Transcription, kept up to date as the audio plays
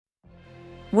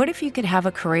What if you could have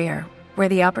a career where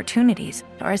the opportunities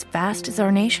are as vast as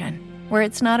our nation, where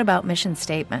it's not about mission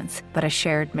statements, but a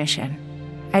shared mission?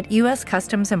 At U.S.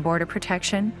 Customs and Border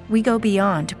Protection, we go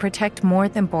beyond to protect more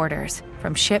than borders.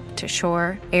 From ship to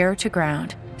shore, air to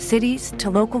ground, cities to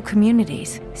local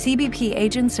communities, CBP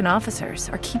agents and officers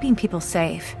are keeping people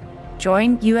safe.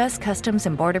 Join U.S. Customs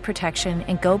and Border Protection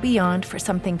and go beyond for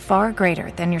something far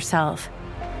greater than yourself.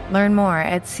 Learn more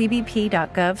at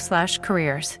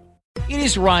cbp.gov/careers. It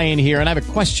is Ryan here, and I have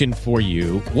a question for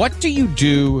you. What do you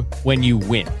do when you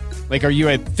win? Like, are you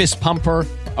a fist pumper,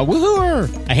 a woo-hooer,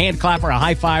 a hand clapper, a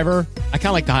high fiver? I kind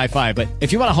of like the high five, but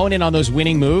if you want to hone in on those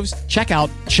winning moves, check out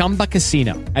Chumba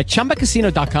Casino. At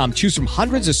ChumbaCasino.com, choose from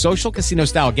hundreds of social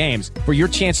casino-style games for your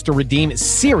chance to redeem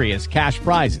serious cash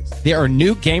prizes. There are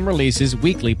new game releases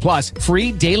weekly, plus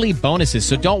free daily bonuses.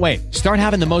 So don't wait. Start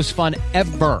having the most fun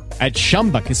ever at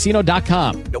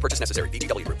ChumbaCasino.com. No purchase necessary.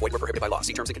 VGW. Void where prohibited by law.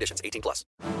 See terms and conditions. 18+.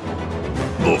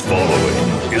 The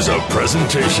following is a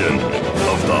presentation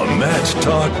of the Match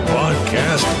Talk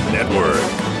Podcast Network.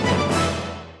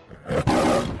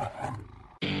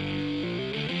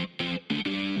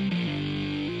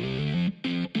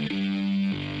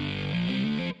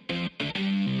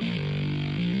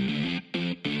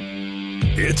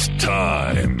 It's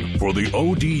time for the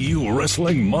ODU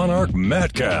Wrestling Monarch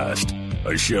Mattcast,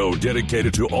 a show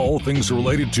dedicated to all things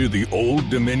related to the Old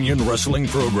Dominion Wrestling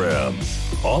program.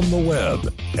 On the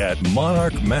web at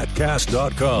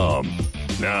monarchmattcast.com.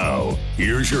 Now,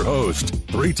 here's your host,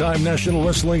 three-time National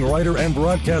Wrestling Writer and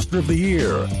Broadcaster of the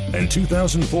Year, and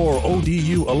 2004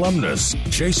 ODU alumnus,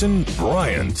 Jason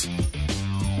Bryant.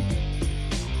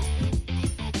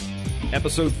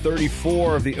 Episode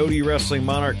 34 of the ODU Wrestling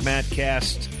Monarch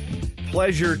Mattcast.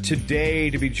 Pleasure today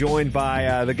to be joined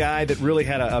by the guy that really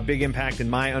had a big impact in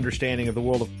my understanding of the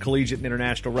world of collegiate and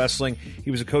international wrestling.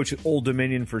 He was a coach at Old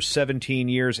Dominion for 17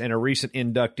 years and a recent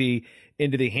inductee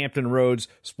into the Hampton Roads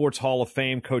Sports Hall of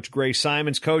Fame, Coach Gray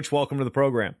Simons. Coach, welcome to the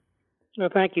program. Well,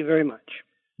 thank you very much.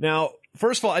 Now,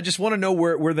 first of all, I just want to know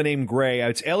where the name Gray.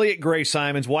 It's Elliot Gray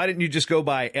Simons. Why didn't you just go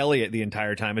by Elliot the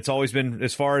entire time? It's always been,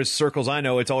 as far as circles I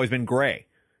know, it's always been Gray.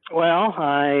 Well,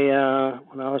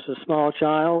 when I was a small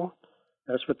child,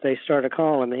 that's what they started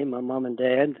calling me. My mom and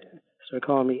dad started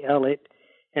calling me Elliot.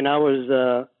 And I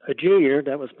was a junior.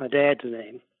 That was my dad's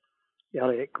name,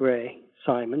 Elliot Gray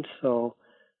Simons. So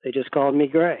they just called me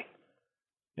Gray.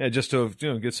 Yeah, just to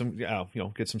get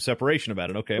some separation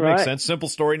about it. Okay, it right. Makes sense. Simple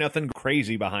story, nothing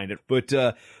crazy behind it. But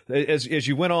as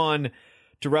you went on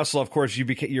to wrestle, of course,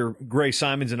 you're Gray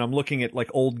Simons, and I'm looking at like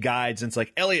old guides, and it's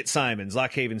like Elliot Simons,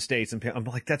 Lock Haven States, and I'm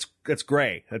like, that's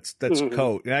Gray, that's Mm-hmm.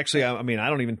 Coach. Actually, I mean, I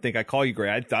don't even think I call you Gray.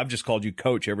 I've just called you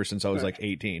Coach ever since I was like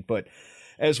 18. But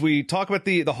as we talk about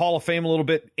the Hall of Fame a little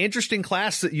bit, interesting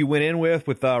class that you went in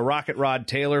with Rocket Rod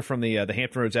Taylor from the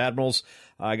Hampton Roads Admirals.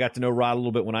 I got to know Rod a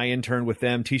little bit when I interned with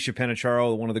them. Tisha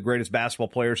Penicharo, one of the greatest basketball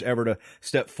players ever to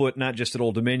step foot, not just at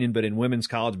Old Dominion, but in women's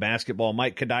college basketball.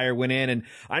 Mike Kadire went in, and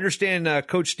I understand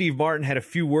Coach Steve Martin had a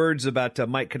few words about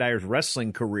Mike Kadire's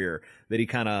wrestling career that he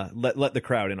kind of let the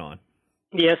crowd in on.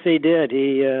 Yes, he did.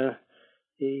 He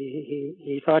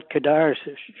thought Kadire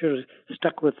should have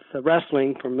stuck with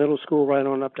wrestling from middle school right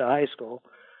on up to high school.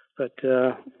 But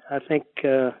I think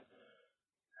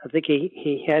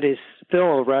he had his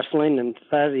fill of wrestling and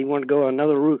decided he wanted to go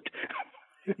another route.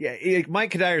 Yeah,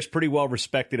 Mike Kadire is pretty well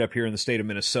respected up here in the state of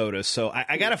Minnesota, so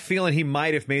I got a feeling he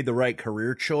might have made the right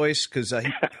career choice because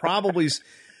he probably's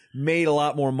made a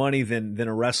lot more money than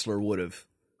a wrestler would have.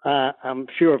 I'm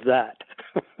sure of that.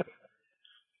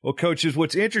 Well, coaches,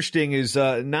 what's interesting is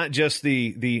not just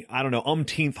the I don't know,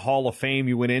 umpteenth Hall of Fame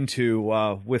you went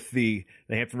into with the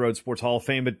Hampton Roads Sports Hall of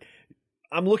Fame, but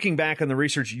I'm looking back on the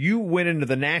research. You went into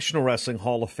the National Wrestling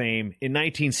Hall of Fame in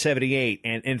 1978,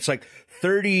 and it's like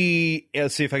 30.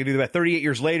 Let's see if I can do that. 38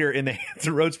 years later, in the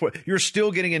Hampton Roads Sport, you're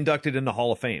still getting inducted in the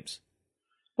Hall of Fames.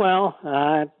 Well,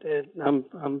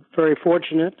 I'm very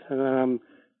fortunate, and I'm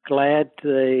glad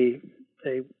they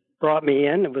brought me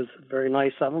in. It was very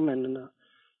nice of them, and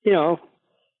you know,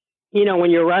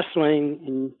 when you're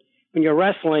wrestling,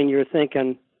 you're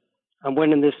thinking, I'm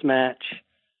winning this match.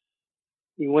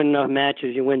 You win enough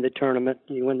matches, you win the tournament.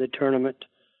 You win the tournament,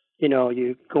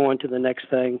 you go on to the next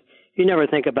thing. You never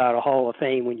think about a Hall of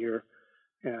Fame when you're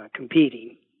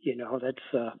competing.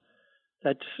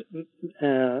 That's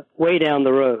way down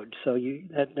the road. So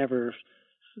that never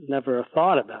a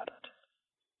thought about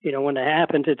it. When it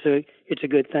happens, it's a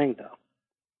good thing though.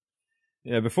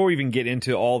 Yeah, before we even get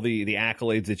into all the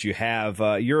accolades that you have,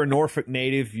 you're a Norfolk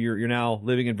native. You're now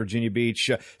living in Virginia Beach,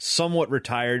 somewhat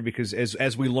retired because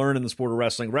as we learn in the sport of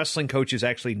wrestling coaches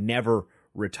actually never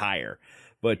retire.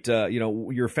 But,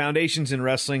 your foundations in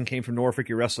wrestling came from Norfolk.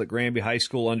 You wrestled at Granby High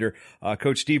School under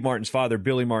Coach Steve Martin's father,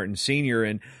 Billy Martin Sr.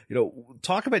 And,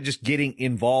 talk about just getting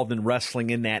involved in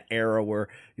wrestling in that era where,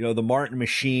 the Martin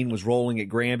machine was rolling at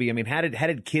Granby. I mean, how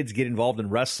did kids get involved in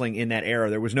wrestling in that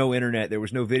era? There was no internet. There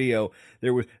was no video.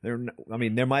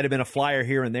 There might have been a flyer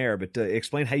here and there, but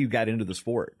explain how you got into the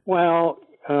sport. Well,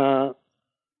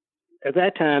 at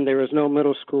that time, there was no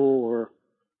middle school or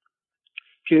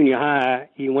junior high.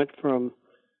 You went from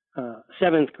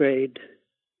 7th grade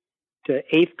to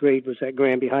 8th grade was at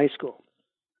Granby High School.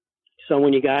 So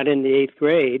when you got in the 8th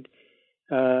grade,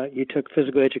 you took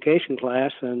physical education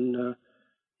class, and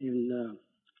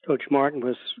Coach Martin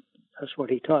that's what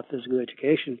he taught, physical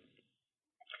education.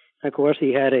 And of course,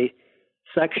 he had a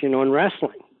section on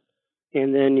wrestling,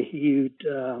 and then you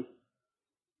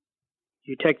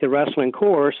take the wrestling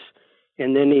course,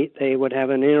 and then they would have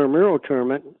an intramural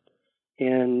tournament,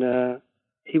 and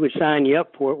he would sign you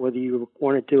up for it whether you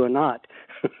wanted to or not.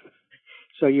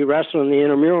 So you wrestle in the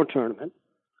intramural tournament,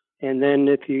 and then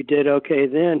if you did okay,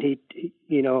 then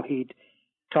he'd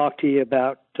talk to you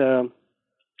about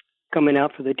coming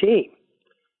out for the team.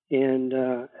 And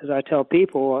as I tell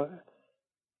people,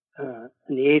 in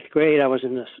the 8th grade, I was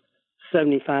in the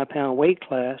 75-pound weight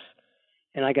class,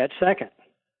 and I got second.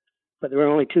 But there were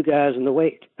only 2 guys in the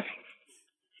weight.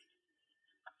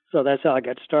 So that's how I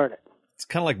got started. It's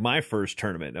kind of like my first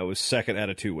tournament. I was second out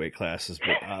of 2 weight classes.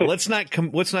 But let's not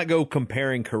go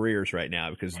comparing careers right now,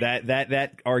 because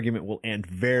that argument will end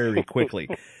very quickly.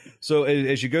 So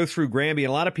as you go through Granby,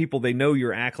 and a lot of people, they know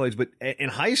your accolades, but in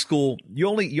high school, you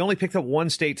only picked up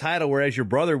 1 state title, whereas your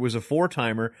brother was a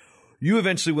 4-timer. You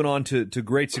eventually went on to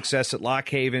great success at Lock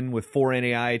Haven with 4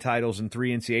 NAIA titles and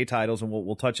 3 NCAA titles, and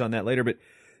we'll touch on that later. But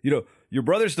your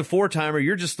brother's the 4-timer,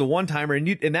 you're just the 1-timer,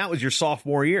 and that was your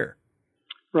sophomore year.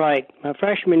 Right. My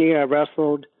freshman year, I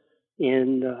wrestled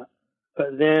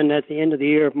but then at the end of the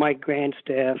year, Mike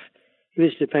Grandstaff, he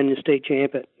was defending state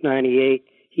champ at 98.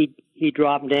 He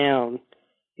dropped down,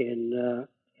 and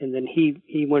then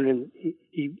he went and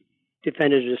he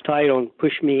defended his title and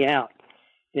pushed me out.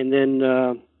 And then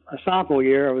my sophomore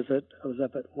year, I was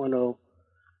up at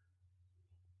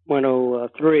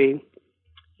 103,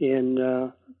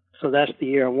 and so that's the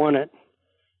year I won it.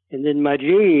 And then my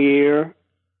junior year,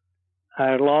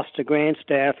 I lost to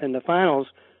Grandstaff in the finals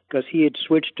because he had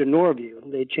switched to Norview.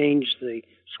 They changed the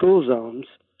school zones,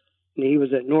 and he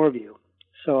was at Norview.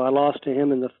 So I lost to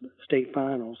him in the state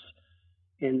finals.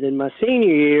 And then my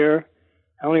senior year,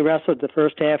 I only wrestled the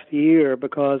first half of the year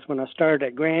because when I started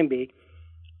at Granby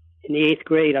in the 8th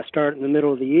grade, I started in the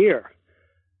middle of the year.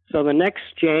 So the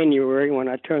next January, when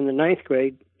I turned the 9th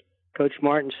grade, Coach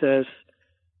Martin says,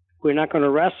 "We're not going to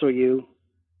wrestle you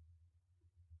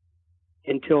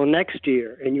until next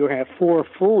year, and you'll have 4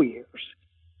 full years."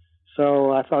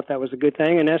 So I thought that was a good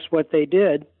thing, and that's what they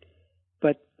did.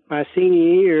 But my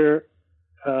senior year,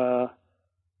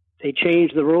 they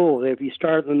changed the rule. If you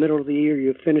start in the middle of the year,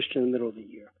 you finished in the middle of the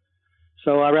year.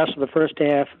 So I wrestled the first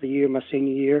half of the year, my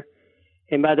senior year,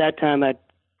 and by that time I'd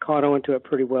caught on to it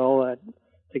pretty well.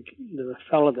 The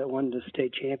fellow that won the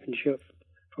state championship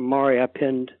from Maury, I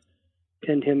pinned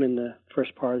him in the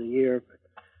first part of the year.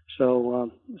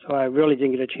 So I really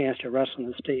didn't get a chance to wrestle in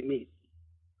the state meet.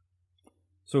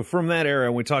 So from that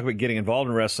era, we talk about getting involved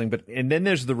in wrestling, and then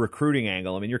there's the recruiting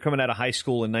angle. I mean, you're coming out of high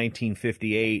school in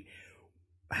 1958.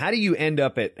 How do you end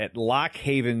up at Lock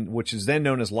Haven, which is then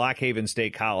known as Lock Haven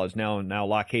State College, now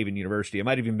Lock Haven University? It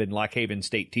might have even been Lock Haven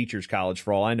State Teachers College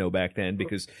for all I know back then,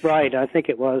 because right, I think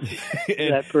it was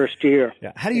that first year.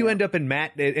 Yeah. How do you end up in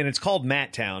and it's called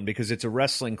Matt Town because it's a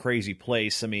wrestling crazy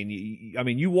place. I mean,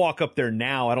 you walk up there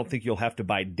now, I don't think you'll have to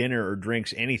buy dinner or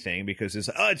drinks, anything, because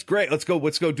it's great. Let's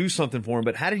go do something for them.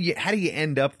 But how do you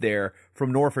end up there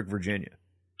from Norfolk, Virginia?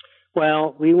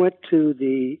 Well, we went to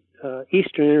the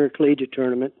Eastern Intercollegiate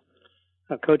Tournament.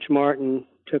 Coach Martin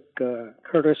took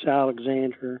Curtis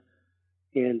Alexander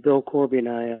and Bill Corby and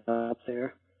I up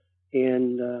there,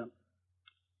 and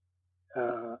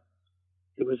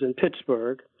it was in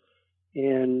Pittsburgh.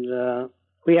 And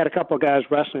we had a couple of guys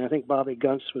wrestling. I think Bobby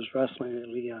Gunts was wrestling at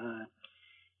Lehigh,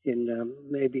 and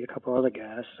maybe a couple other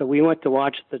guys. So we went to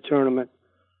watch the tournament,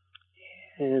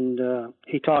 and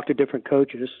he talked to different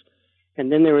coaches.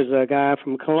 And then there was a guy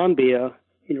from Columbia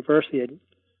University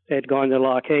that had gone to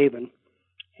Lock Haven,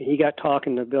 and he got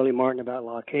talking to Billy Martin about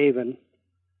Lock Haven,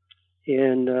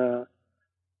 and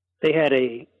they had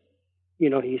he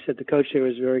said the coach there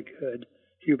was very good,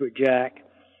 Hubert Jack,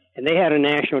 and they had a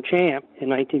national champ in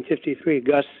 1953,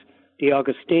 Gus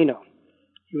DiAugustino.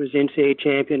 He was NCAA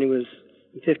champion. He was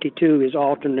in 52, his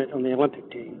alternate on the Olympic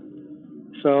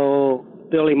team. So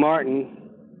Billy Martin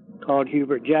called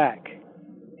Hubert Jack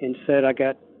and said,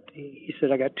 he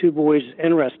said, I got two boys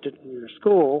interested in your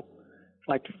school.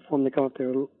 I'd like for them to come up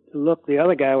there and look. The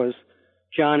other guy was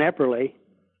John Epperly,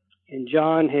 and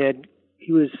John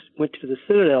went to the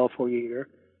Citadel for a year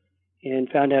and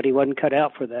found out he wasn't cut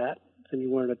out for that, and he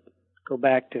wanted to go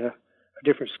back to a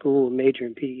different school and major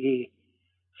in PE.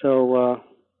 So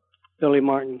Billy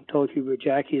Martin told Hubert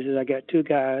Jack, he said, I got two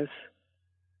guys.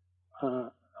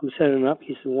 I'm setting up.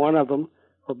 He said, one of them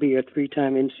will be a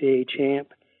 3-time NCAA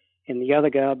champ, and the other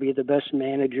guy will be the best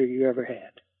manager you ever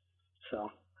had.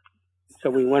 So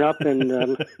we went up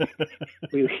and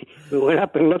we went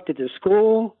up and looked at the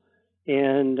school,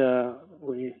 and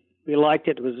we liked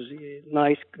it. It was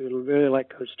nice. We really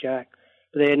liked Coach Jack,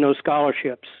 but they had no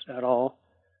scholarships at all.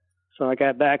 So I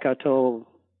got back. I told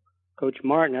Coach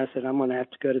Martin, I said, I'm going to have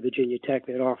to go to Virginia Tech.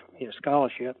 They'd offer me a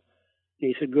scholarship. And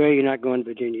he said, Gray, you're not going to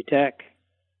Virginia Tech.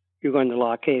 You're going to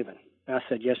Lock Haven. I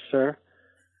said, yes, sir.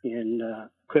 And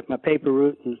quit my paper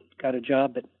route and got a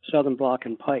job at Southern Block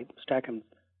and Pipe, stacking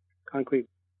concrete.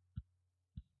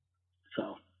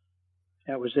 So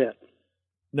that was it.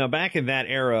 Now, back in that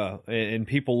era, and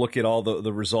people look at all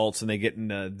the results and they get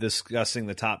into discussing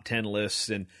the top 10 lists,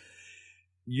 and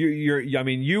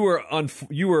you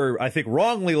were I think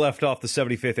wrongly left off the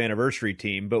 75th anniversary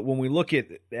team. But when we look at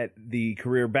the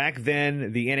career back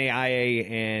then, the NAIA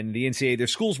and the NCAA, their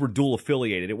schools were dual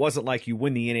affiliated. It wasn't like you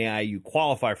win the NAIA, you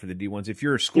qualify for the D1s. If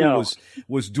your school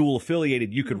was dual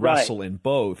affiliated, you could wrestle in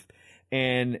both.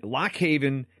 And Lock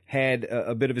Haven had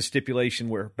a bit of a stipulation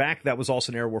where back that was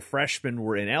also an era where freshmen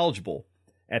were ineligible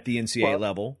at the NCAA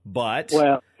level. But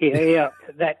at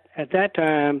that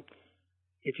time,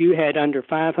 if you had under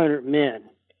 500 men,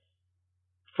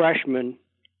 freshmen,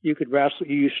 you could wrestle.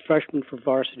 You used freshmen for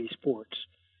varsity sports,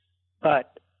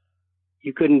 but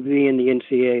you couldn't be in the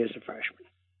NCAA as a freshman.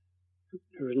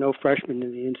 There was no freshman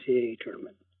in the NCAA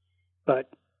tournament. But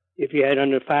if you had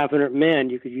under 500 men,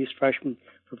 you could use freshmen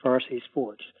for varsity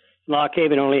sports. Lock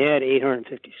Haven only had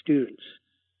 850 students,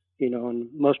 and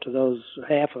most of those,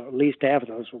 at least half of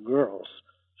those were girls.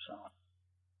 So.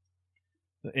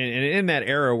 And in that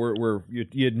era where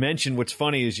you had mentioned, what's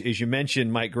funny is you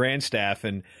mentioned Mike Grandstaff,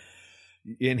 and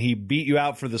he beat you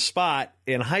out for the spot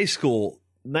in high school.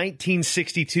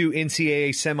 1962 NCAA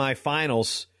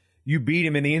semifinals, you beat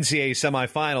him in the NCAA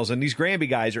semifinals, and these Granby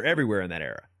guys are everywhere in that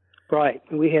era. Right.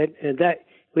 We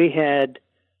had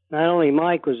not only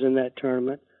Mike was in that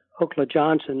tournament, Okla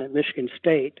Johnson at Michigan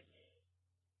State.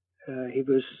 He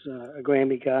was a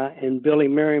Granby guy, and Billy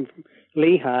Merriam from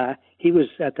Lehigh. He was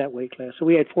at that weight class. So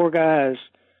we had 4 guys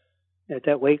at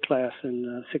that weight class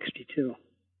in 62.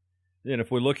 And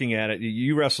if we're looking at it,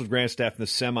 you wrestled Grandstaff in the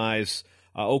semis.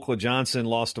 Okla Johnson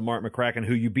lost to Mark McCracken,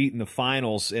 who you beat in the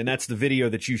finals, and that's the video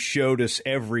that you showed us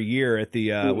every year at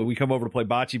the when we come over to play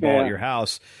bocce ball at your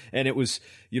house. And it was,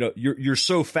 you're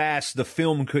so fast, the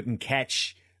film couldn't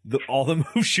catch all the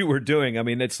moves you were doing. I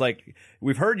mean, it's like,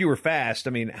 we've heard you were fast. I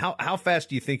mean, how fast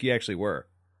do you think you actually were?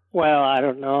 Well, I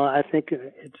don't know. I think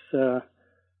it's the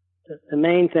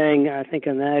main thing I think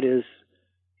in that is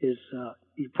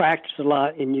you practice a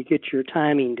lot and you get your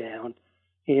timing down.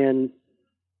 And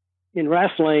in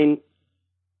wrestling,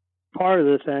 part of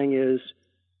the thing is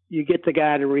you get the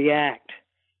guy to react.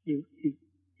 You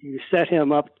set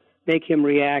him up, make him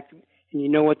react, and you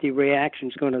know what the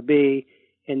reaction's going to be,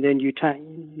 and then your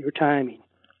timing.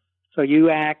 So you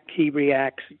act, he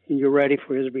reacts, and you're ready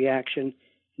for his reaction,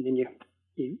 and then you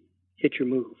hit your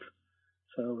move.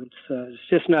 So it's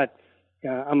just not,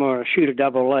 I'm going to shoot a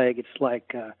double leg. It's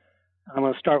like I'm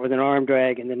going to start with an arm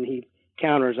drag, and then he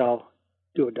counters, I'll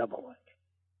do a double leg.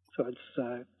 So it's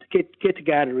to get the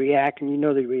guy to react, and you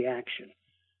know the reaction.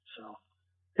 So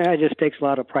that just takes a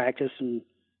lot of practice and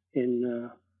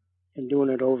doing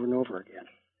it over and over again.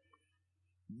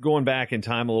 Going back in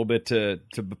time a little bit to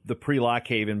the pre-Lock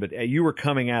Haven, but you were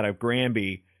coming out of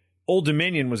Granby. Old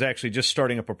Dominion was actually just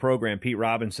starting up a program. Pete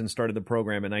Robinson started the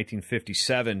program in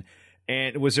 1957.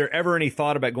 And was there ever any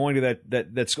thought about going to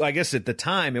that school? I guess at the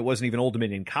time it wasn't even Old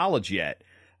Dominion College yet.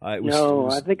 I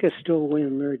think it's still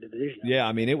William Mary Division. Yeah,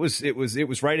 I mean it was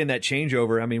right in that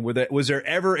changeover. I mean, was there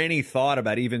ever any thought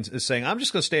about even saying, I'm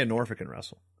just going to stay in Norfolk and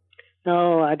wrestle?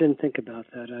 No, I didn't think about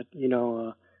that.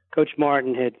 Coach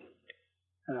Martin had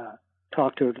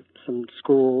talked to some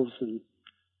schools, and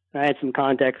I had some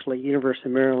contacts. Like University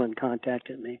of Maryland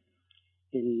contacted me,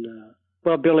 and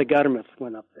Billy Guttermouth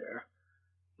went up there,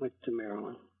 went to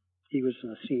Maryland. He was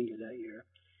a senior that year,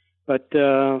 but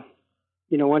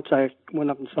once I went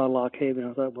up and saw Lock Haven,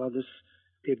 I thought, well, this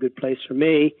would be a good place for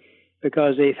me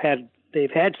because they've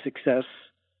had success.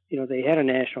 They had a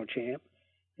national champ,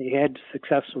 they had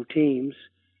successful teams,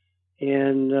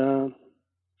 and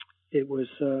it was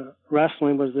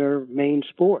wrestling was their main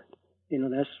sport.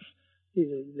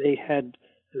 They had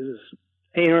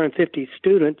 850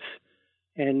 students,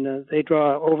 and they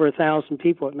draw over 1,000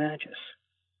 people at matches.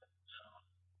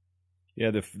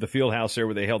 Yeah, the field house there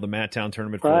where they held the Matttown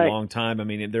tournament for Right. a long time. I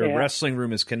mean, their wrestling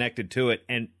room is connected to it.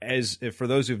 And for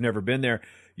those who've never been there,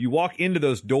 you walk into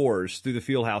those doors through the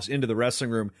field house into the wrestling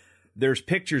room. There's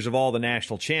pictures of all the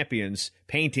national champions,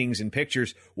 paintings and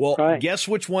pictures. Well, guess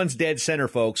which one's dead center,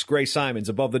 folks? Gray Simon's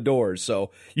above the doors.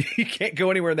 So you can't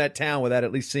go anywhere in that town without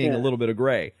at least seeing a little bit of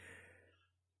Gray.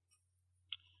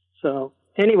 So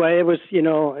anyway, it was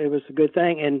a good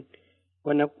thing. And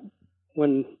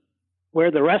where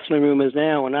the wrestling room is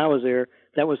now, when I was there,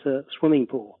 that was a swimming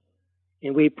pool,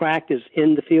 and we practiced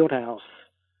in the field house.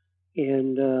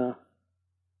 And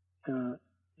it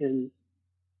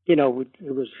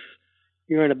was,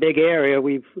 you're in a big area.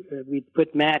 We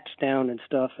put mats down and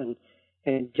stuff,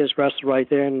 and just wrestled right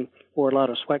there, and wore a lot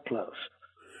of sweat clothes.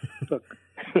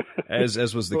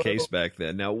 as was the case back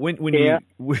then. Now, when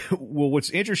what's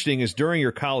interesting is during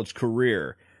your college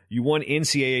career, you won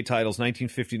NCAA titles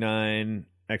 1959.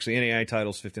 Actually, NAI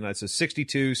titles 59. So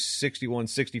 62, 61,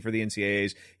 60 for the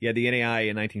NCAAs. You had the NAI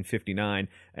in 1959,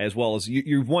 as well as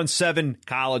you've won 7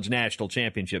 college national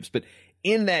championships. But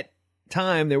in that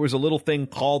time, there was a little thing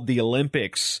called the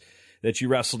Olympics that you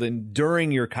wrestled in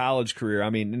during your college career. I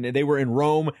mean, they were in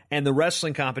Rome, and the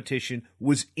wrestling competition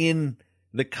was in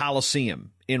the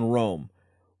Coliseum in Rome.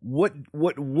 What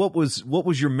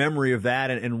was your memory of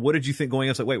that, and what did you think going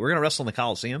in? It's like, wait, we're going to wrestle in the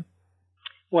Coliseum?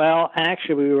 Well,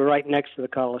 actually, we were right next to the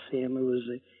Coliseum.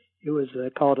 It was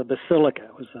called a basilica.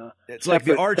 It was it's like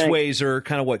the archways are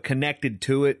kind of connected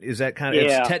to it. Is that kind of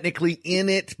it's technically in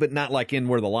it, but not like in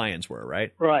where the Lions were,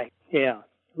 right? Right. Yeah,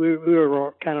 we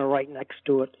were kind of right next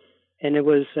to it, and it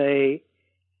was a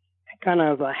kind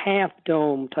of a half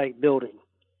dome type building.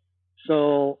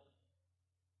 So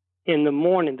in the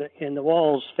morning, and the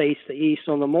walls face the east.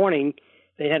 So in the morning,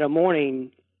 they had a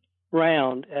morning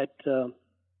round at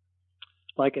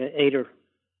like at 8 or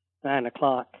 9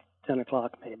 o'clock, 10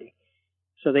 o'clock maybe.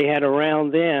 So they had a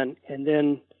round then, and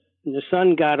then when the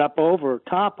sun got up over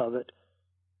top of it,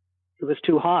 it was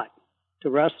too hot to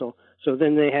wrestle. So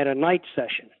then they had a night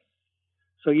session.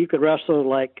 So you could wrestle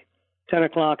like 10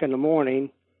 o'clock in the morning,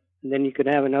 and then you could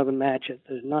have another match at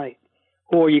the night.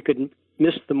 Or you could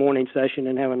miss the morning session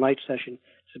and have a night session,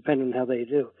 depending on how they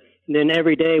do. And then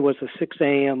every day was a 6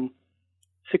 a.m.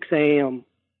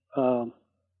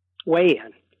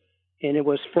 Weigh-in, and it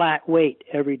was flat weight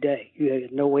every day. You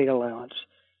had no weight allowance.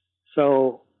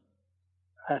 So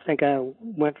I think I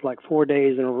went for like 4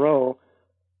 days in a row.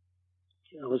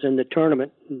 I was in the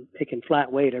tournament and making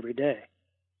flat weight every day.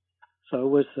 So it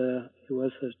was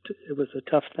a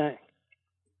tough thing.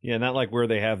 Yeah, not like where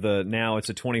they have now it's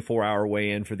a 24-hour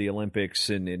weigh-in for the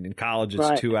Olympics, and in college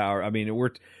it's 2 hour. I mean,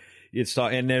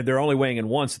 and they're only weighing in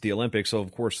once at the Olympics, so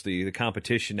of course the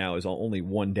competition now is only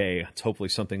 1 day. It's hopefully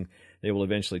something they will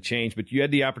eventually change. But you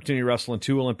had the opportunity to wrestle in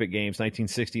 2 Olympic Games,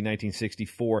 1960,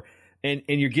 1964, and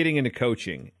you're getting into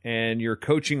coaching, and your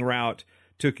coaching route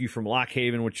took you from Lock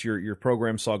Haven, which your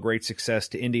program saw great success,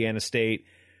 to Indiana State.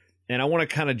 And I want to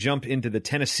kind of jump into the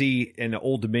Tennessee and the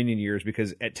Old Dominion years,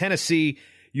 because at Tennessee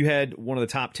you had one of the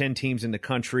top 10 teams in the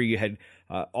country. You had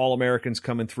All-Americans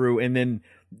coming through, and then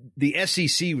the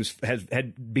SEC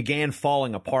had began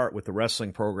falling apart with the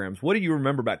wrestling programs. What do you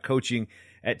remember about coaching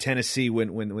at Tennessee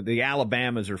when the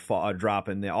Alabamas are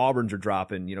dropping, the Auburns are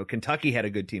dropping? You know, Kentucky had a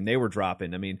good team; they were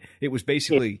dropping. I mean, it was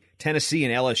basically Tennessee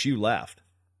and LSU left.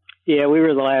 Yeah, we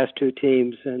were the last 2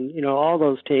 teams, and all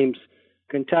those teams,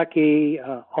 Kentucky,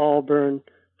 Auburn,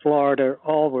 Florida,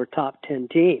 all were top 10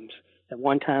 teams at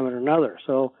one time or another.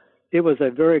 So it was a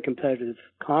very competitive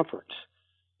conference.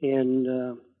 And,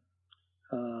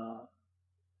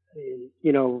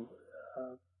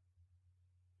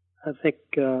 I think,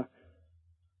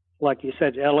 like you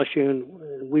said,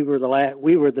 LSU, we were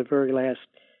the very last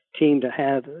team to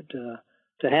have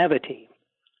a team.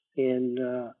 And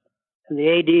the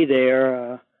AD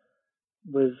there,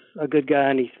 was a good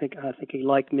guy, and I think he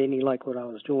liked me and he liked what I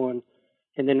was doing.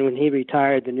 And then when he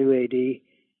retired, the new AD,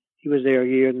 he was there a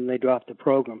year, and then they dropped the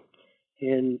program.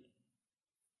 And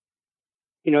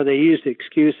they used the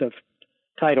excuse of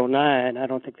Title IX. I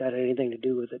don't think that had anything to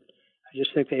do with it. I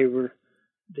just think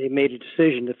they made a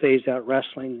decision to phase out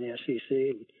wrestling in the SEC,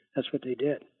 and that's what they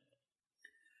did.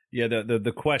 Yeah,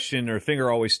 the question or finger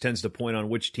always tends to point on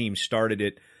which team started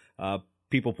it.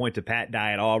 People point to Pat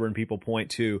Dye at Auburn. People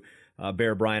point to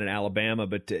Bear Bryant in Alabama.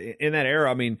 But in that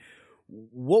era, I mean,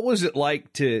 what was it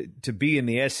like to be in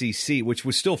the SEC, which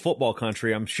was still football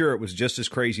country? I'm sure it was just as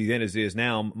crazy then as it is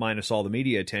now, minus all the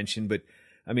media attention. But,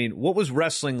 I mean, what was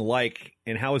wrestling like,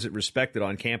 and how was it respected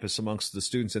on campus amongst the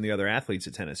students and the other athletes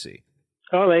at Tennessee?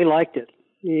 Oh, they liked it.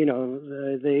 You know,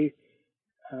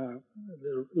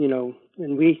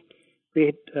 and we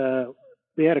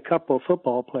had a couple of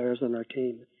football players on our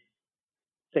team.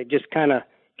 They just kind of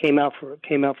came out for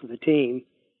the team.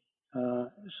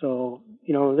 So,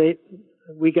 you know,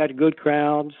 we got good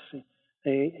crowds,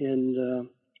 and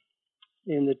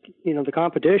the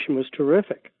competition was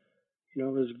terrific. You know,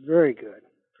 it was very good,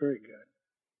 very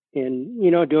good. And,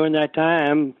 you know, during that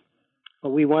time,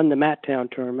 we won the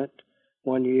Matttown tournament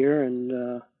one year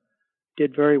and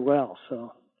did very well.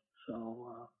 So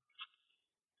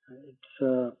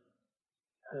it's,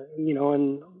 you know,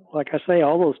 and like I say,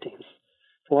 all those teams,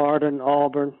 Florida and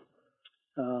Auburn,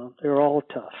 they're all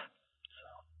tough.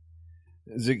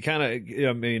 Is it kind of,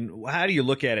 I mean, how do you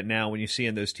look at it now when you see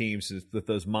in those teams with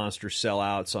those monster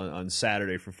sellouts on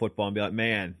Saturday for football and be like,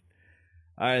 man,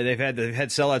 they've had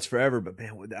sellouts forever, but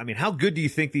man, I mean, how good do you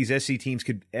think these SEC teams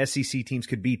could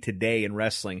be today in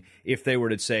wrestling if they were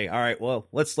to say, all right, well,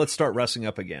 let's start wrestling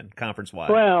up again, conference wide?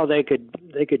 Well, they could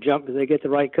jump if they get the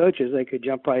right coaches. They could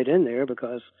jump right in there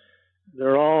because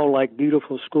they're all like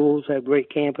beautiful schools, have great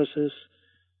campuses.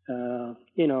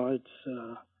 You know,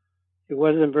 it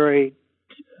wasn't very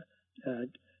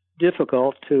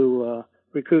difficult to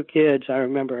recruit kids. I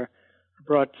remember I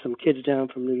brought some kids down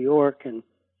from New York, and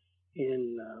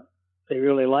they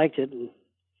really liked it. And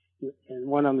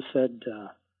one of them said,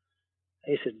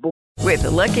 they said, "Boy." With the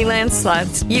Lucky Land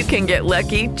Slots, you can get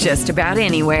lucky just about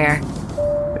anywhere.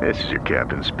 This is your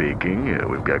captain speaking.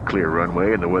 We've got clear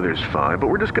runway and the weather's fine, but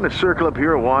we're just going to circle up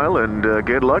here a while and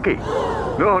get lucky.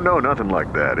 No, nothing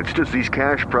like that. It's just these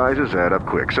cash prizes add up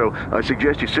quick. So I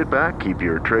suggest you sit back, keep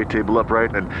your tray table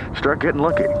upright, and start getting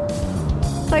lucky.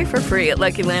 Play for free at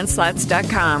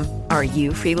LuckyLandSlots.com. Are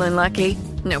you feeling lucky?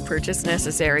 No purchase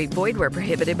necessary. Void where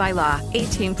prohibited by law.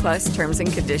 18+ terms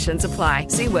and conditions apply.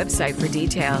 See website for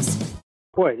details.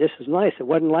 Boy, this is nice. It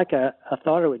wasn't like I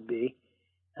thought it would be.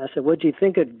 I said, "What do you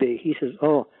think it'd be?" He says,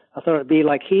 "Oh, I thought it'd be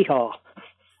like hee-haw."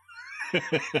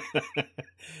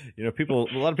 You know,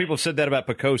 a lot of people have said that about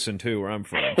Poquoson too, where I'm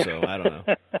from. So I don't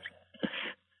know.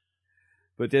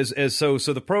 But so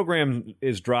the program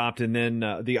is dropped, and then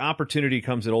the opportunity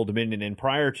comes at Old Dominion. And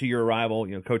prior to your arrival,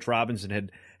 you know, Coach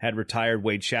Robinson had retired.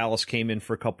 Wade Chalice came in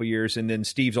for a couple years, and then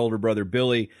Steve's older brother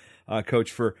Billy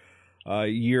coached for a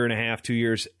year and a half, 2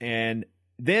 years, and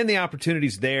then the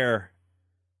opportunity's there.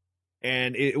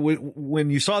 And when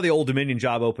you saw the Old Dominion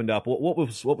job opened up, what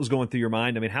was going through your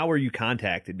mind? I mean, how were you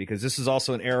contacted? Because this is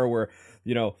also an era where,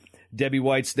 you know, Debbie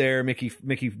White's there,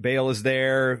 Mickey Bale is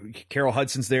there, Carol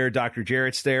Hudson's there, Dr.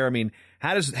 Jarrett's there. I mean,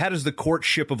 how does the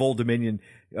courtship of Old Dominion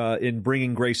in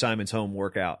bringing Gray Simons home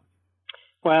work out?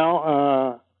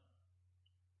 Well,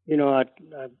 you know, I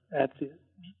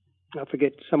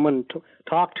forget, someone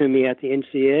talked to me at the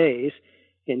NCAAs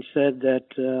and said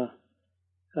that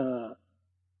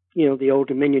you know, the Old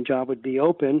Dominion job would be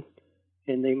open,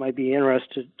 and they might be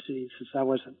interested since I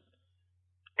wasn't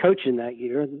coaching that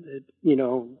year, you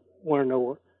know, want to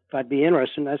know if I'd be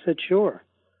interested. And I said, sure.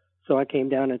 So I came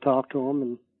down and talked to them,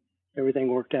 and everything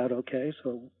worked out okay.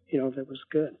 So, you know, that was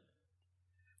good.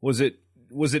 Was it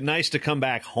nice to come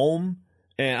back home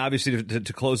and obviously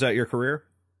to close out your career?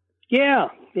 Yeah.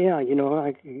 You know,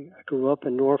 I grew up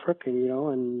in Norfolk, and, you know,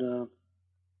 and,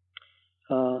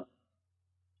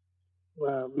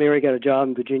 Mary got a job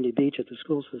in Virginia Beach at the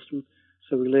school system,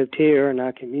 so we lived here, and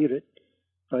I commuted.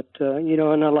 But you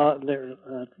know, and a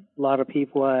lot of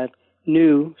people I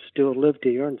knew still lived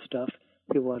here and stuff.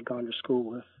 People I'd gone to school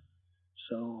with,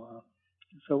 so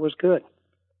it was good.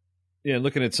 Yeah,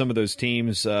 looking at some of those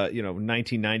teams, you know,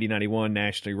 1990, 91,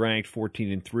 nationally ranked,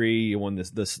 14-3. You won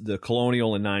the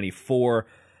Colonial in '94.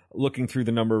 Looking through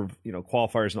the number of, you know,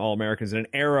 qualifiers and All-Americans in an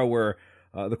era where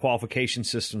the qualification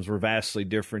systems were vastly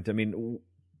different. I mean,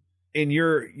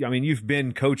 you've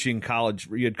been coaching college.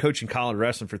 You had coaching college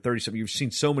wrestling for 30-something. You've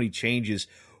seen so many changes.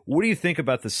 What do you think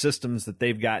about the systems that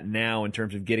they've got now in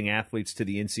terms of getting athletes to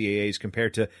the NCAAs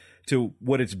compared to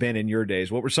what it's been in your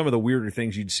days? What were some of the weirder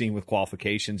things you'd seen with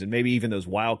qualifications and maybe even those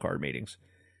wild card meetings?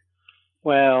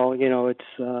 Well, you know,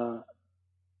 it's a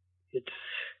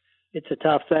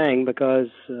tough thing because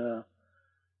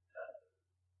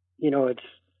you know, it's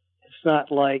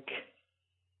not like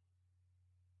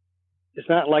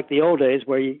the old days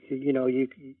where you're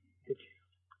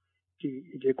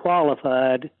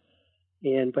qualified,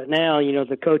 but now, you know,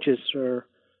 the coaches are,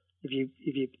 if you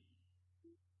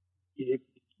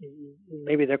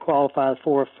maybe they're qualified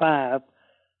 4 or 5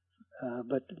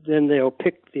 But then they'll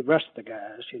pick the rest of the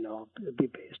guys. It'll be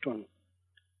based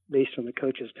on the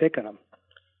coaches picking them,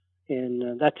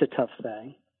 and that's a tough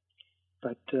thing.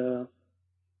 But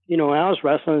when I was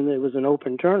wrestling, it was an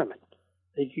open tournament.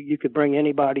 You could bring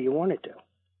anybody you wanted to.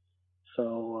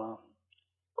 So,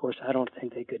 of course, I don't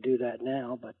think they could do that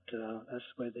now, but that's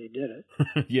the way they did it.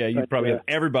 Yeah, you'd probably have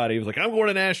everybody who was like, I'm going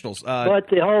to nationals. But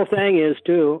the whole thing is,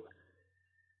 too,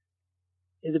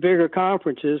 the bigger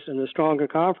conferences and the stronger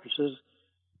conferences,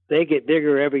 they get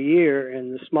bigger every year,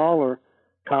 and the smaller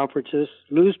conferences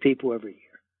lose people every year.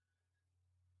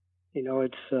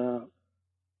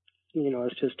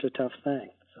 It's just a tough thing.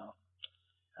 So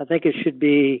I think it should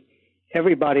be,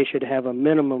 everybody should have a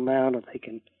minimum amount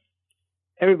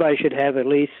everybody should have at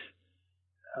least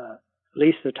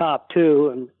the top two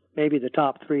and maybe the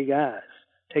top three guys.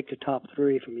 Take the top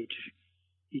three from each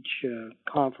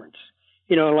conference.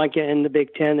 Like in the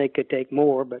Big Ten, they could take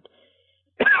more, but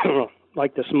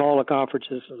like the smaller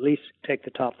conferences, at least take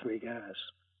the top three guys.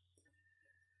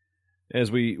 As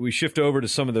we shift over to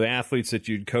some of the athletes that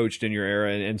you'd coached in your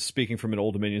era, and speaking from an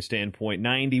Old Dominion standpoint,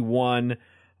 91,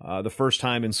 the first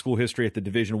time in school history at the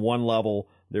Division I level,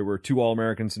 there were 2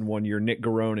 All-Americans in 1 year, Nick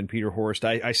Garone and Peter Horst.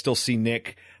 I still see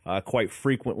Nick quite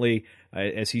frequently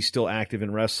as he's still active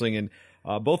in wrestling, and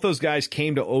both those guys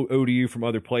came to ODU from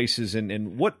other places.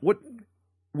 And what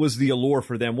was the allure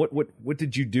for them? What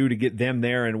did you do to get them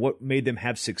there, and what made them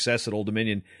have success at Old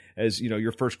Dominion? As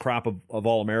your first crop of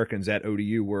All-Americans at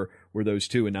ODU were those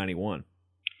 2 in 91.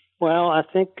 Well, I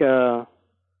think I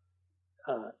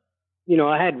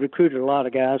had recruited a lot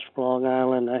of guys from Long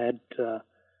Island. I had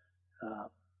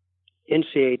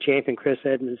NCAA champion Chris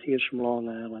Edmonds. He was from Long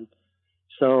Island.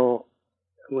 So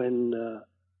when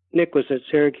Nick was at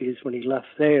Syracuse, when he left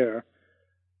there,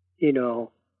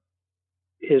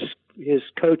 his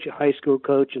coach, a high school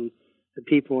coach, and the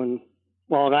people in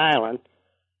Long Island,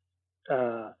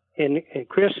 and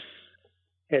Chris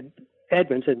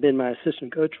Edmonds had been my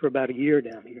assistant coach for about a year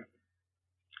down here.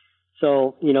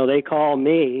 So, they called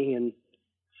me and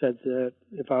said that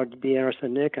if I would be interested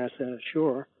in Nick, I said,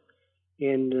 sure.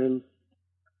 And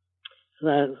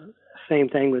same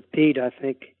thing with Pete. I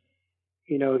think,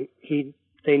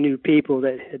 they knew people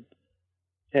that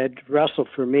had wrestled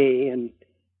for me, and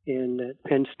at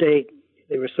Penn State,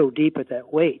 they were so deep at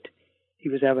that weight, he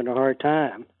was having a hard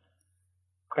time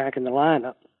cracking the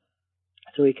lineup.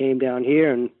 So he came down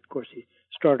here, and of course he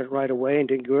started right away and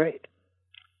did great.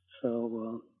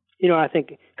 So, I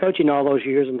think coaching all those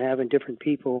years and having different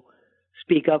people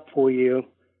speak up for you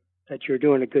that you're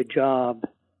doing a good job,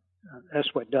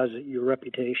 that's what does it, your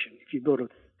reputation. If you build a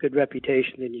good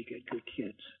reputation, then you get good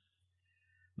kids.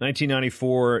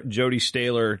 1994, Jody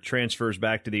Staler transfers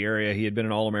back to the area. He had been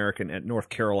an All-American at North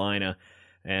Carolina,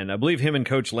 and I believe him and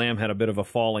Coach Lamb had a bit of a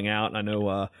falling out. I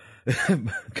know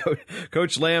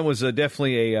Coach Lamb was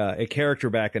definitely a character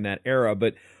back in that era,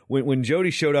 but when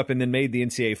Jody showed up and then made the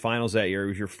NCAA finals that year, he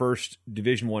was your first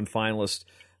Division I finalist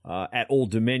at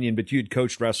Old Dominion, but you had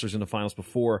coached wrestlers in the finals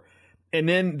before. And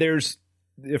then there's,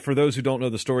 for those who don't know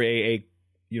the story,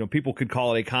 people could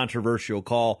call it a controversial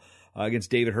call against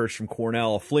David Hirsch from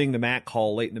Cornell, a fleeing the mat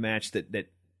call late in the match that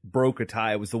broke a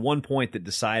tie. It was the one point that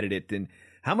decided it. And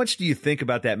how much do you think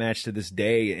about that match to this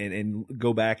day and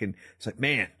go back and it's like,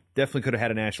 man, definitely could have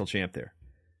had a national champ there?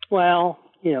 Well,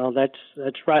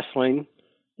 that's wrestling,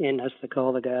 and that's the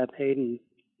call the guy made, and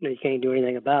you can't do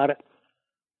anything about it.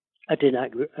 I did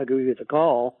not agree with the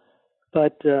call,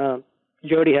 but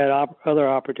Jody had other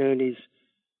opportunities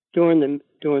during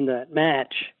that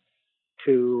match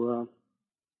to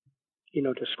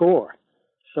score.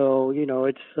 So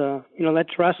it's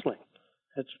that's wrestling.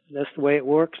 That's the way it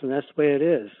works, and that's the way it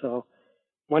is. So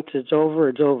once it's over,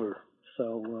 it's over.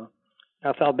 So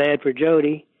I felt bad for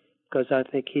Jody because I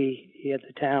think he had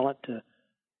the talent to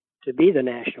be the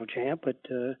national champ, but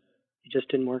it just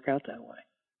didn't work out that way.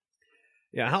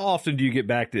 Yeah, how often do you get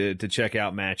back to check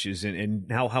out matches, and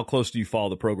how close do you follow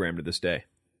the program to this day?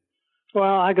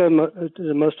 Well, I go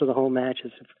to most of the home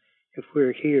matches. If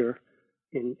we're here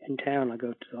in town, I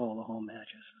go to all the home matches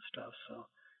and stuff. So,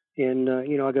 and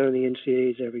I go to the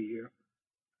NCAAs every year.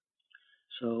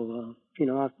 So,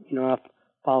 I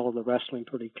follow the wrestling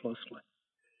pretty closely.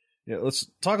 Yeah, let's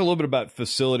talk a little bit about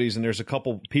facilities, and there's a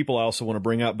couple people I also want to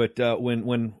bring up. But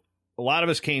when a lot of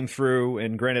us came through,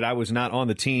 and granted, I was not on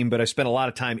the team, but I spent a lot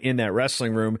of time in that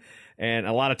wrestling room and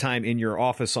a lot of time in your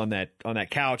office on that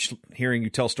couch, hearing you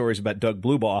tell stories about Doug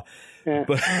Blubaugh. Yeah.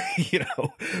 But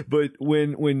but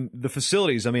when the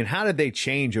facilities, I mean, how did they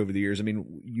change over the years? I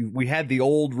mean, we had the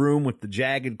old room with the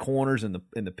jagged corners and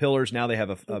the pillars. Now they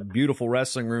have a beautiful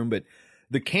wrestling room, but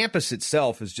the campus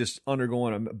itself is just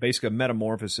undergoing basically a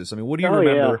metamorphosis. I mean, what do you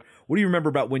remember? Yeah. What do you remember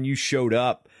about when you showed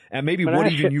up, and maybe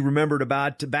you remembered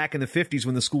about back in the 50s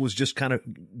when the school was just kind of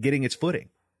getting its footing?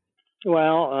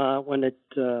 Well, when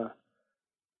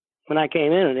I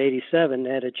came in '87, they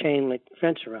had a chain link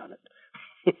fence around it.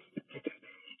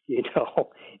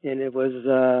 And it was,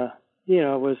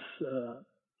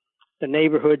 the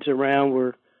neighborhoods around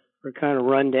were kind of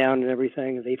run down and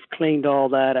everything. They've cleaned all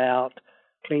that out,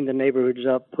 cleaned the neighborhoods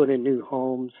up, put in new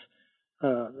homes.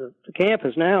 The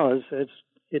campus now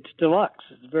it's deluxe.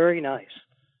 It's very nice,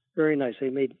 very nice. They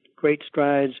made great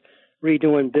strides,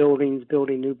 redoing buildings,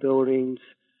 building new buildings.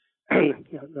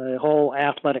 The whole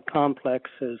athletic complex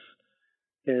is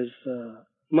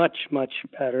much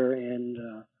better,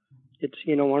 and it's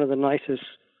one of the nicest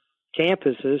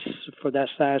campuses for that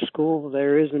size school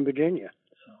there is in Virginia.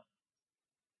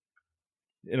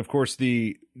 And of course,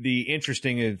 the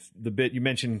interesting is the bit you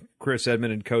mentioned Chris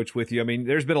Edmond and coach with you. I mean,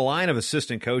 there's been a line of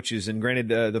assistant coaches, and granted,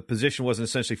 the position wasn't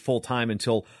essentially full time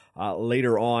until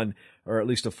later on, or at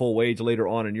least a full wage later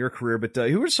on in your career. But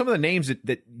who are some of the names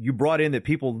that you brought in that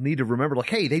people need to remember? Like,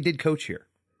 hey, they did coach here.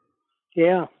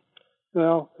 Yeah,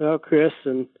 well, Chris,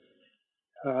 and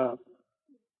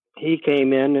he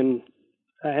came in, and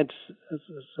I had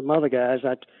some other guys.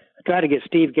 I tried to get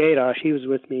Steve Gadosh. He was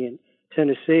with me in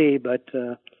Tennessee, but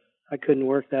I couldn't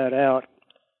work that out.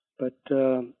 But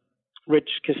Rich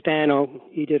Castano,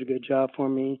 he did a good job for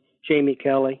me. Jamie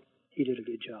Kelly, he did a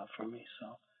good job for me.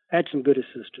 So I had some good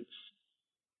assistants.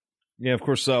 Yeah, of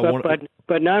course.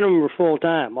 But none of them were full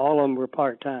time. All of them were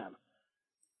part time.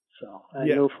 So I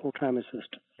had no full time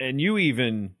assistant. And you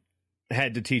even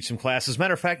had to teach some classes.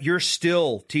 Matter of fact, you're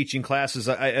still teaching classes.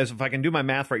 As if I can do my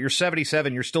math right, you're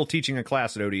 77. You're still teaching a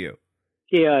class at ODU.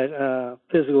 Yeah,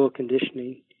 physical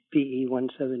conditioning, PE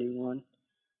 171.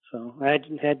 So I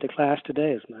had the class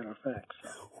today, as a matter of fact.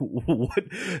 So.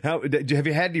 Have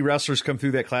you had any wrestlers come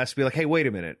through that class and be like, hey, wait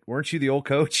a minute, weren't you the old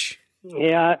coach?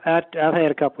 Yeah, I've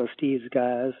had a couple of Steve's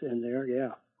guys in there, yeah.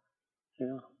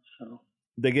 So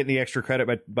they get any extra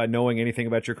credit by knowing anything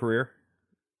about your career?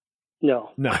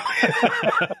 No.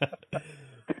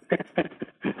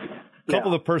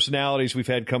 Couple of personalities we've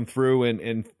had come through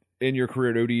and in your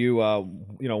career at ODU,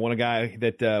 one guy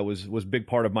that was a big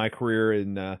part of my career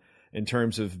in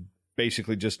terms of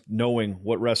basically just knowing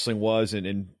what wrestling was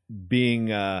and being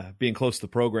close to the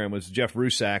program was Jeff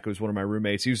Rusak, who was one of my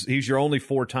roommates. He's your only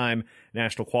 4-time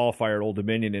national qualifier at Old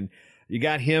Dominion, and you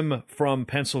got him from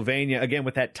Pennsylvania again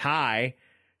with that tie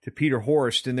to Peter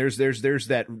Horst, and there's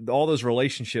that all those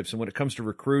relationships. And when it comes to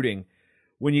recruiting,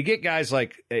 when you get guys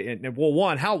like,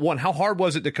 how hard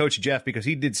was it to coach Jeff because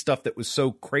he did stuff that was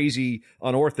so crazy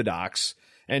unorthodox,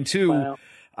 and two, wow.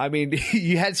 I mean,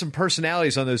 you had some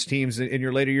personalities on those teams in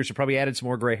your later years that probably added some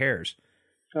more gray hairs.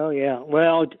 Oh yeah,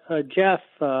 well, Jeff,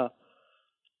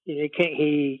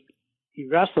 he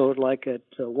wrestled like at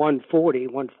 140,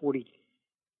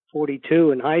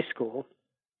 42 in high school,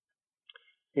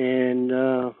 and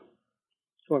or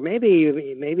maybe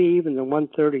even the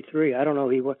 133. I don't know.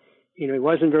 He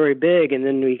wasn't very big, and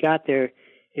then when he got there,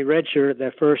 he redshirted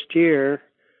that first year,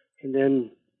 and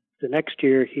then the next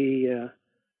year he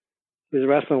was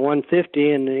wrestling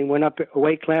 150, and he went up a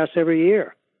weight class every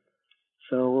year.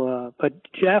 So, but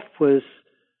Jeff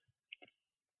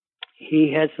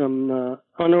he had some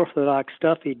unorthodox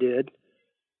stuff he did,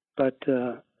 but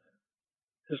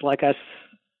it's like I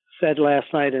said last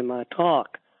night in my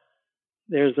talk,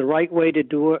 there's the right way to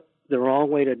do it, the wrong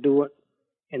way to do it,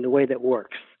 and the way that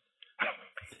works.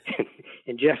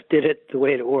 And Jeff did it the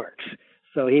way it works,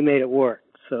 so he made it work.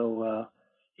 So,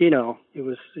 it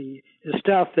was the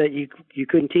stuff that you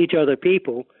couldn't teach other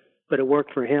people, but it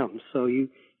worked for him. So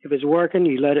if it's working,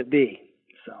 you let it be.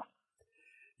 So.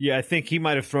 Yeah, I think he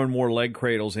might have thrown more leg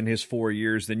cradles in his 4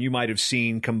 years than you might have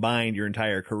seen combined your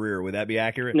entire career. Would that be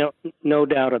accurate? No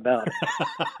doubt about it.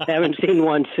 Haven't seen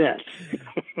one since.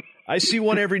 I see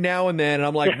one every now and then, and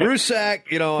I'm like,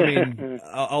 Rusak,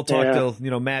 I'll talk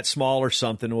to, Matt Small or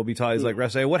something, and we'll be talking, he's like,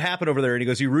 Russ, hey, what happened over there? And he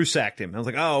goes, you Rusacked him. I was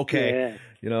like, oh, okay.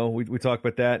 Yeah. We talk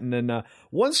about that. And then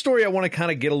one story I want to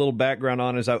kind of get a little background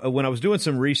on is when I was doing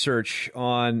some research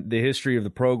on the history of the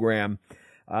program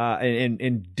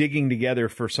and digging together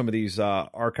for some of these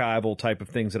archival type of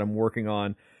things that I'm working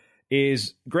on,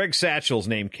 is Greg Satchel's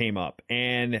name came up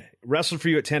and wrestled for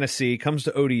you at Tennessee, comes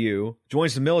to ODU,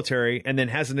 joins the military, and then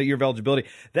has a year of eligibility.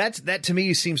 That to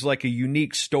me seems like a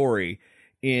unique story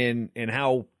in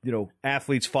how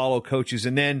athletes follow coaches,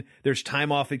 and then there's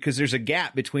time off because there's a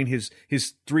gap between his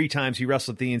 3 times he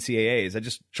wrestled at the NCAAs. I'm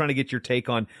just trying to get your take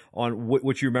on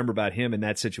what you remember about him in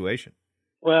that situation.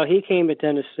 Well, he came to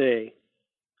Tennessee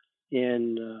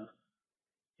in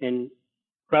and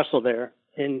wrestled there.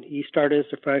 And he started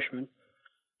as a freshman,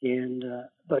 and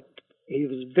but he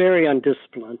was very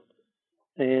undisciplined,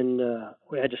 and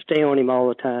we had to stay on him all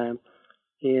the time.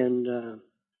 And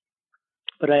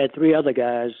but I had three other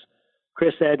guys,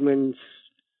 Chris Edmonds,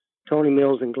 Tony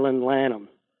Mills, and Glenn Lanham,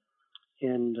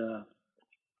 and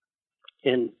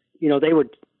you know they would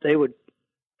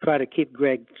try to keep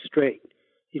Greg straight.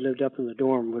 He lived up in the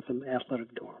dorm with him,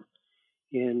 athletic dorm,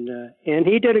 and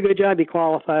he did a good job. He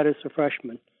qualified as a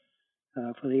freshman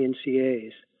for the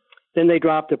NCAAs. Then they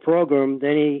dropped the program.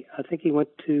 Then I think he went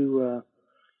to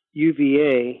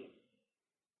UVA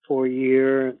for a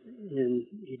year, and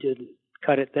he didn't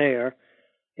cut it there.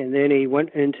 And then he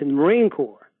went into the Marine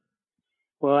Corps.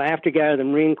 Well, after he got out of the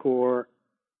Marine Corps,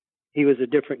 he was a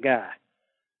different guy.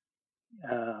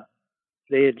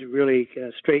 They had really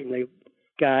straightened the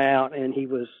guy out, and he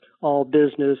was all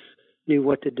business, knew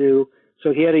what to do.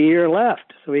 So he had a year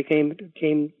left. So he came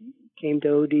to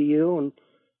ODU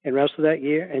and wrestled that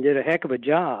year and did a heck of a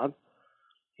job.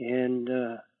 And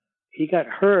he got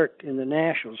hurt in the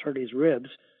Nationals, hurt his ribs.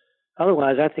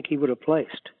 Otherwise, I think he would have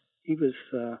placed. He was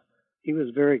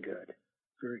very good,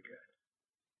 very good.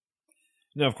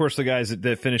 Now, of course, the guys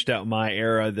that finished out my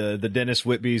era, the Dennis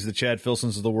Whitbys, the Chad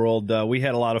Filsons of the world, we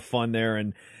had a lot of fun there,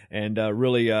 and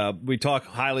really we talk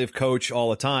highly of Coach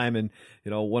all the time. And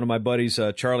you know, one of my buddies,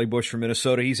 Charlie Bush from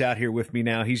Minnesota, he's out here with me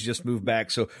now. He's just moved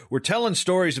back, so we're telling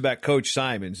stories about Coach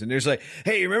Simons. And there's like,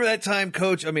 hey, remember that time,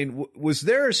 Coach? I mean, was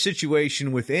there a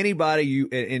situation with anybody you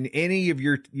in any of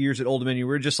your years at Old Dominion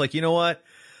where you're just like, you know what?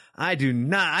 I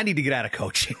need to get out of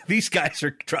coaching. These guys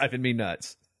are driving me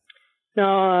nuts.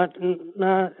 No,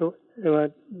 none of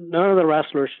the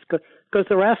wrestlers, because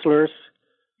the wrestlers,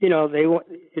 you know,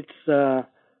 it's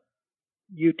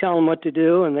you tell them what to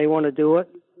do, and they want to do it,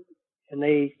 and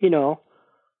they do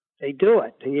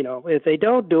it. And, you know, if they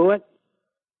don't do it,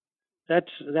 that's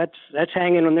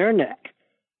hanging on their neck.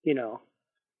 You know,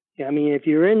 I mean, if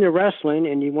you're into wrestling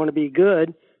and you want to be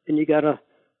good, then you gotta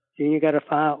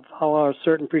follow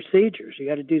certain procedures. You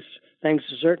got to do things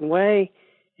a certain way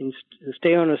and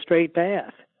stay on a straight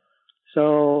path.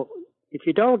 So if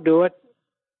you don't do it,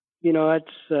 you know,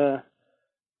 that's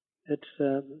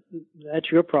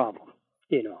your problem,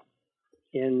 you know.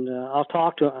 And I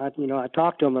talked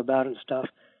to him about it and stuff,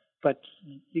 but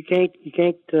you can't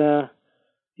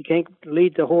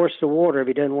lead the horse to water if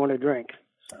he doesn't want to drink.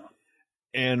 So.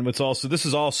 And this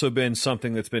has also been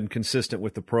something that's been consistent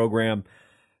with the program.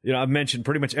 You know, I've mentioned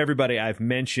pretty much everybody I've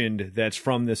mentioned that's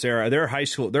from this era. They're a high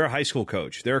school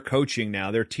coach. They're coaching now.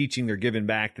 They're teaching. They're giving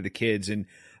back to the kids. And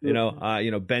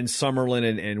Ben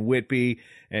Summerlin and Whitby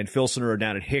and Filson are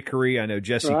down at Hickory. I know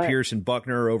Jesse Pierce and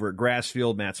Buckner are over at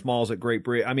Grassfield. Matt Smalls at Great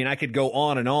Bridge. I mean, I could go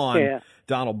on and on. Yeah.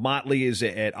 Donald Motley is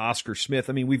at Oscar Smith.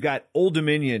 I mean, we've got Old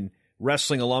Dominion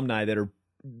wrestling alumni that are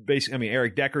basically. I mean,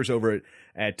 Eric Decker's over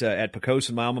at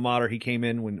Pocosin, my alma mater. He came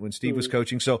in when Steve was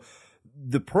coaching. So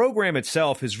the program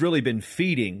itself has really been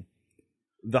feeding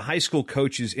the high school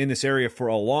coaches in this area for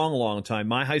a long, long time.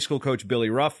 My high school coach, Billy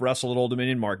Ruff, wrestled at Old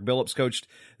Dominion. Mark Billups coached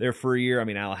there for a year. I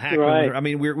mean, Al Hackman. Right. I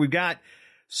mean, we've got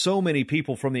so many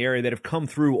people from the area that have come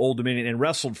through Old Dominion and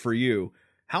wrestled for you.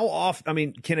 How often, I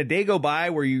mean, can a day go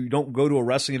by where you don't go to a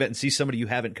wrestling event and see somebody you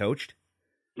haven't coached?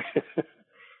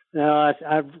 No,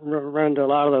 I've run into a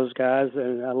lot of those guys,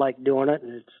 and I like doing it.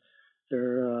 And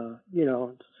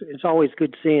it's always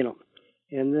good seeing them.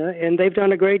 And they've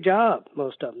done a great job.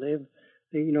 Most of them.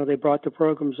 They brought the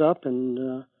programs up,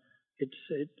 and it's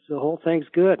the whole thing's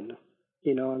good.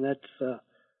 You know, and that's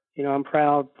I'm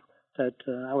proud that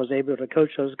I was able to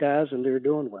coach those guys, and they're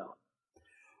doing well.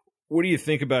 What do you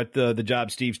think about the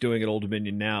job Steve's doing at Old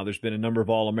Dominion now? There's been a number of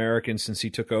All-Americans since he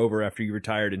took over after he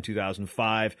retired in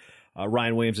 2005.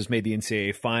 Ryan Williams has made the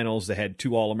NCAA finals. They had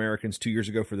 2 All-Americans 2 years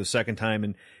ago for the second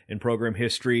time in program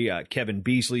history. Kevin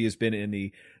Beasley has been in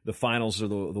the finals of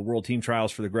the World Team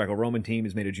Trials for the Greco-Roman team,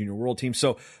 has made a junior world team.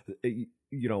 So, you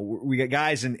know, we got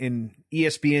guys in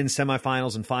ESPN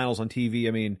semifinals and finals on TV.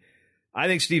 I mean, I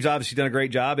think Steve's obviously done a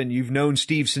great job, and you've known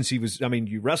Steve since he was, I mean,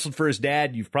 you wrestled for his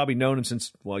dad. You've probably known him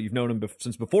since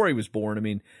before he was born. I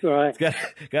mean, right.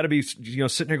 It's got to be,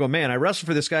 sitting here going, man, I wrestled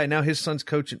for this guy, and now his son's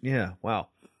coaching. Yeah, wow.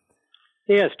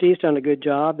 Yeah, Steve's done a good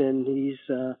job, and he's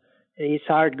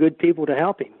hired good people to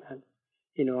help him.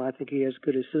 You know, I think he has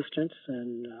good assistants,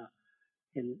 and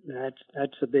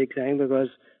that's a big thing, because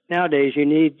nowadays you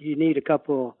need a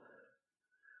couple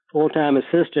full-time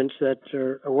assistants that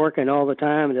are working all the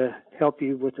time to help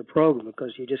you with the program,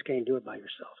 because you just can't do it by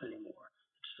yourself anymore.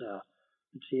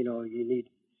 You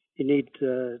need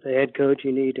the head coach,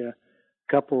 you need a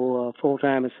couple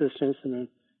full-time assistants, and then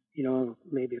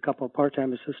maybe a couple of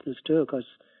part-time assistants too, because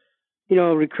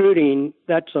recruiting,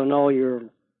 that's on all your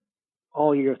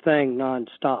thing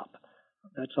nonstop.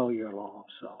 That's all year long.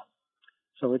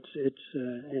 So it's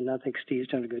and I think Steve's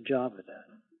done a good job at that.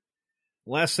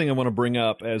 Last thing I want to bring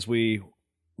up as we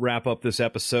wrap up this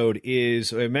episode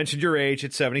is, I mentioned your age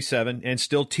at 77 and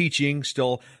still teaching,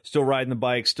 still riding the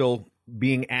bike, still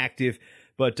being active.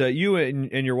 But you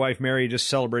and your wife, Mary, just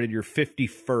celebrated your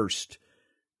 51st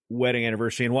wedding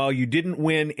anniversary. And while you didn't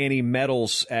win any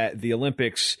medals at the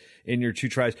Olympics in your 2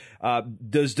 tries,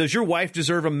 does your wife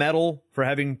deserve a medal for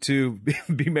having to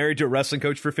be married to a wrestling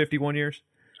coach for 51 years?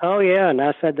 Oh, yeah. And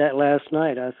I said that last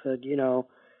night. I said,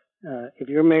 if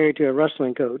you're married to a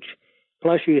wrestling coach,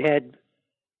 plus you had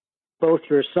both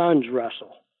your sons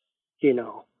wrestle,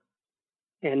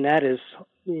 and that is,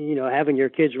 having your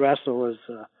kids wrestle is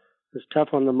tough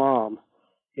on the mom.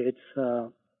 It's,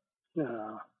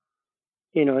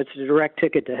 it's a direct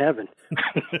ticket to heaven.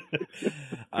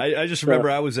 I just remember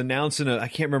I was announcing I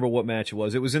can't remember what match it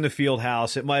was. It was in the field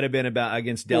house. It might have been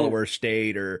against Delaware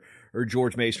State or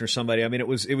George Mason or somebody. I mean, it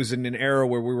was in an era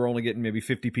where we were only getting maybe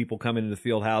 50 people coming into the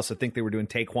field house. I think they were doing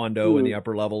Taekwondo in the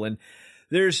upper level. And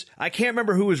I can't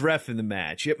remember who was ref in the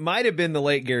match. It might have been the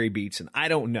late Gary Beatson. I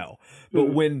don't know. But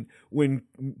when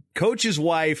Coach's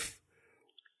wife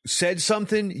said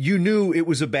something, you knew it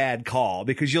was a bad call,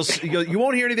 because you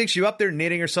won't hear anything. She's up there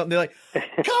knitting or something. They're like,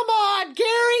 "Come on,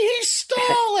 Gary, he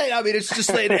stole it." I mean, it's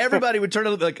just like everybody would turn to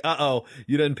look like, "Uh-oh,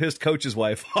 you done pissed Coach's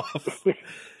wife off."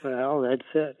 Well, that's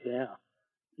it.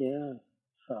 Yeah.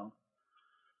 So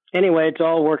anyway, it's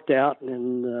all worked out,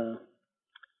 and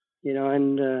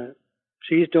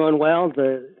she's doing well.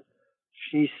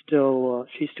 She still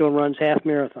runs half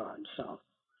marathons. So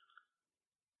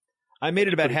I made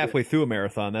it about halfway through a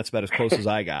marathon. That's about as close as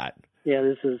I got. Yeah,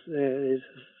 this is a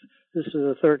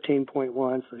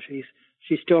 13.1, so she's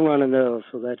still running those,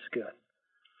 so that's good.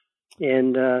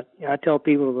 And I tell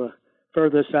people the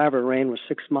furthest I ever ran was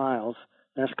 6 miles.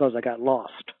 That's because I got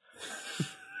lost.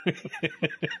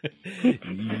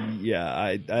 Yeah,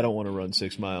 I don't want to run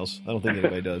 6 miles. I don't think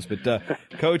anybody does. But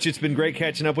Coach, it's been great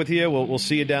catching up with you. We'll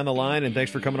see you down the line, and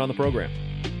thanks for coming on the program.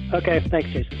 Okay, thanks,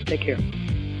 Jason. Take care.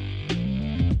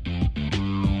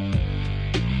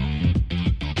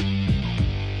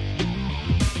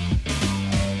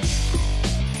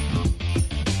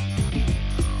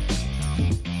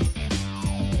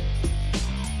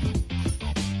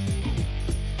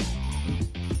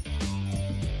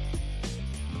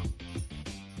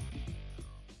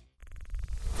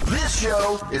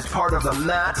 Show is part of the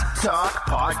Matt Talk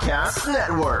Podcast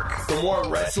Network. For more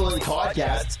wrestling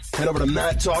podcasts, head over to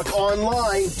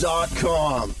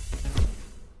MattTalkOnline.com.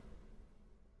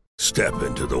 Step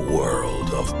into the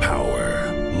world of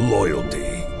power, loyalty,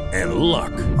 and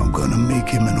luck. I'm gonna make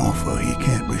him an offer he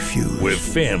can't refuse. With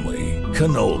family,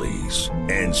 cannolis,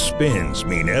 and spins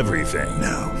mean everything.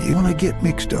 Now, you wanna get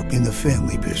mixed up in the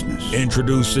family business.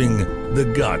 Introducing The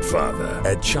Godfather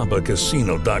at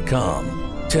ChumbaCasino.com.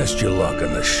 Test your luck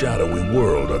in the shadowy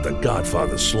world of The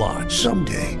Godfather slot.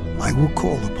 Someday, I will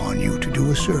call upon you to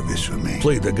do a service for me.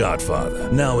 Play The Godfather,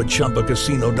 now at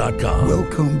ChumbaCasino.com.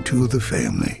 Welcome to the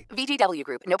family. VGW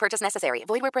Group. No purchase necessary.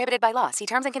 Void where prohibited by law. See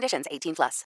terms and conditions. 18+.